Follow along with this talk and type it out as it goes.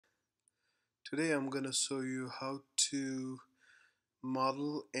Today I'm going to show you how to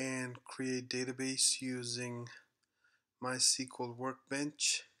model and create database using MySQL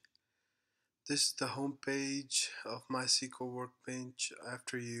Workbench. This is the home page of MySQL Workbench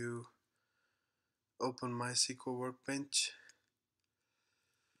after you open MySQL Workbench.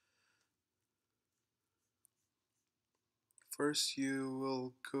 First you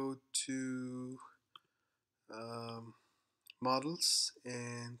will go to um, models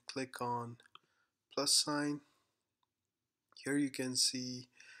and click on plus sign. Here you can see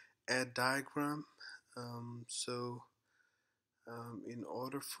add diagram. In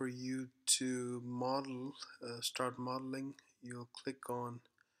order for you to start modeling, you'll click on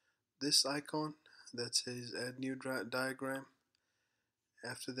this icon that says add new diagram.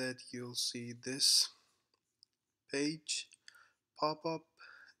 After that, you'll see this page pop up,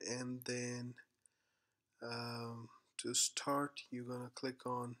 and then to start, you're gonna click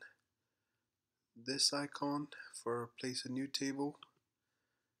on this icon for place a new table.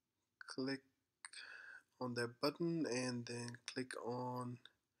 Click on that button and then click on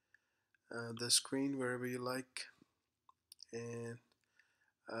the screen wherever you like, and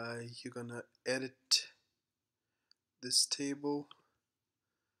you're gonna edit this table.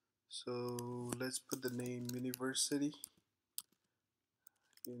 So let's put the name university.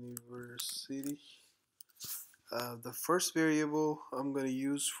 The first variable I'm going to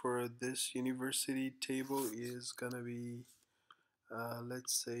use for this university table is going to be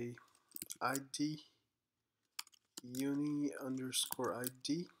let's say id uni underscore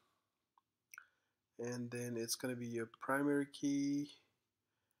id, and then it's going to be a primary key,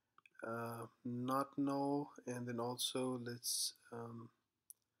 not null, and then also let's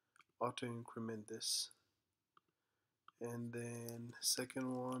auto increment this. And then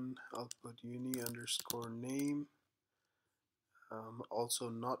second one, I'll put uni underscore name, also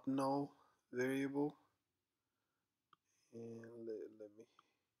not null variable, and let me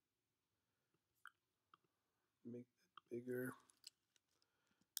make that bigger.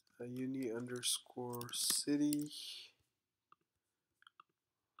 Uni underscore city,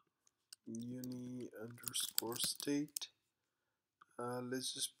 uni underscore state.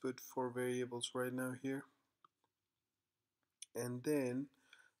 Let's just put 4 variables right now here. And then,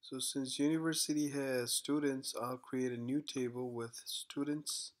 so since university has students, I'll create a new table with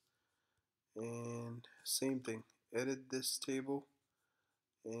students, and same thing, edit this table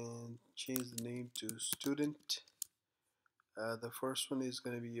and change the name to student. The first one is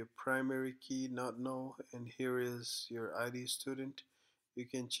going to be a primary key, not null, and here is your ID student. You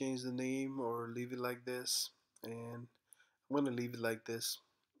can change the name or leave it like this, and I'm going to leave it like this.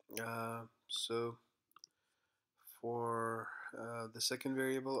 So for the second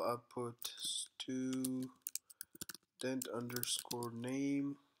variable, I'll put student underscore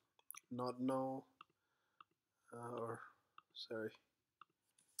name, not null, or sorry,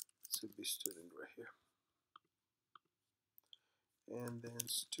 it should be student right here. And then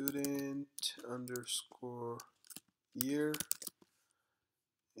student underscore year,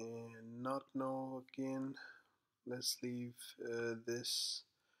 and not null again. Let's leave this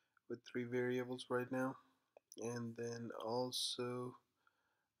with 3 variables right now. And then also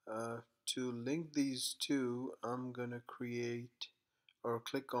to link these two, I'm gonna create or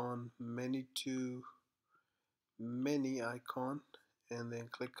click on many to many icon, and then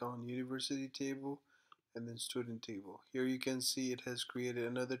click on university table and then student table. Here you can see it has created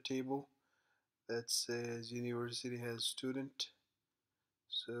another table that says university has student.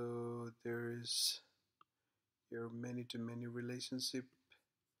 So there is your many to many relationship,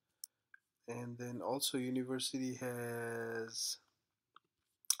 and then also university has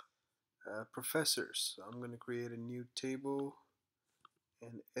professors. So I'm going to create a new table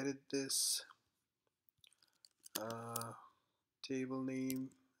and edit this table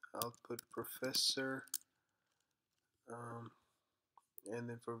name. I'll put professor, and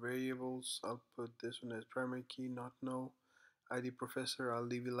then for variables I'll put this one as primary key, not null. ID professor, I'll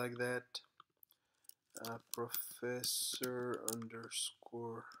leave it like that. Professor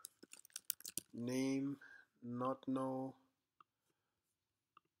underscore name, not null,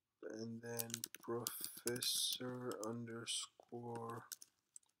 and then professor underscore,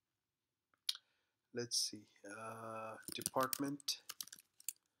 let's see, department,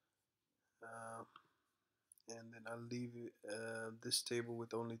 and then I'll leave this table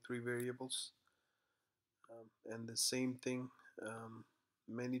with only 3 variables, and the same thing,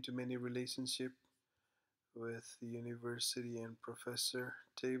 many to many relationship with the university and professor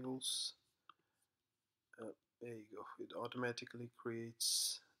tables. There you go, it automatically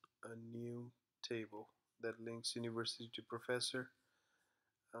creates a new table that links university to professor.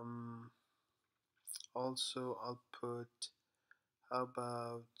 Also, I'll put, how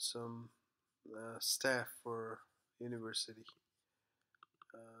about some staff for university.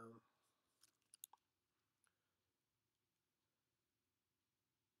 Um,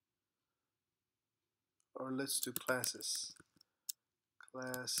 or let's do classes.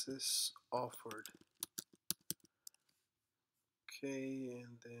 Classes offered. Okay,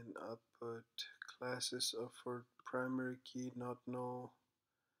 and then I'll put classes offered primary key not null.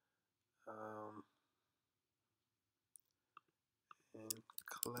 Um, and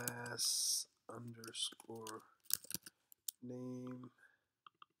class underscore name,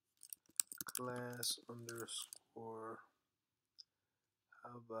 class underscore,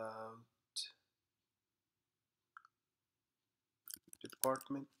 how about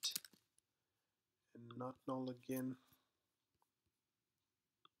department, and not null again,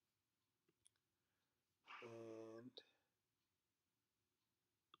 and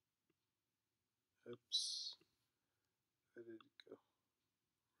oops, where did it go?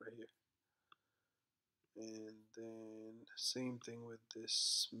 Right here. And then same thing with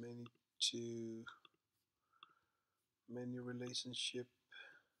this many to many relationship.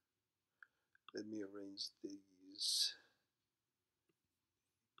 Let me arrange these.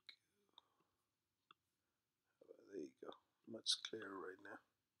 There you go, much clearer right now.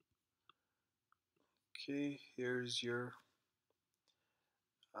 Okay, here's your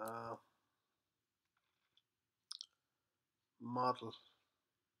uh, model,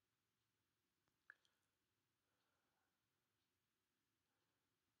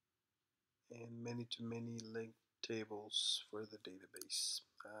 and many-to-many linked tables for the database.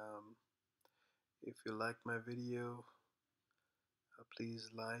 If you like my video, please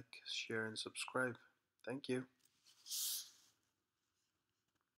like, share, and subscribe. Thank you.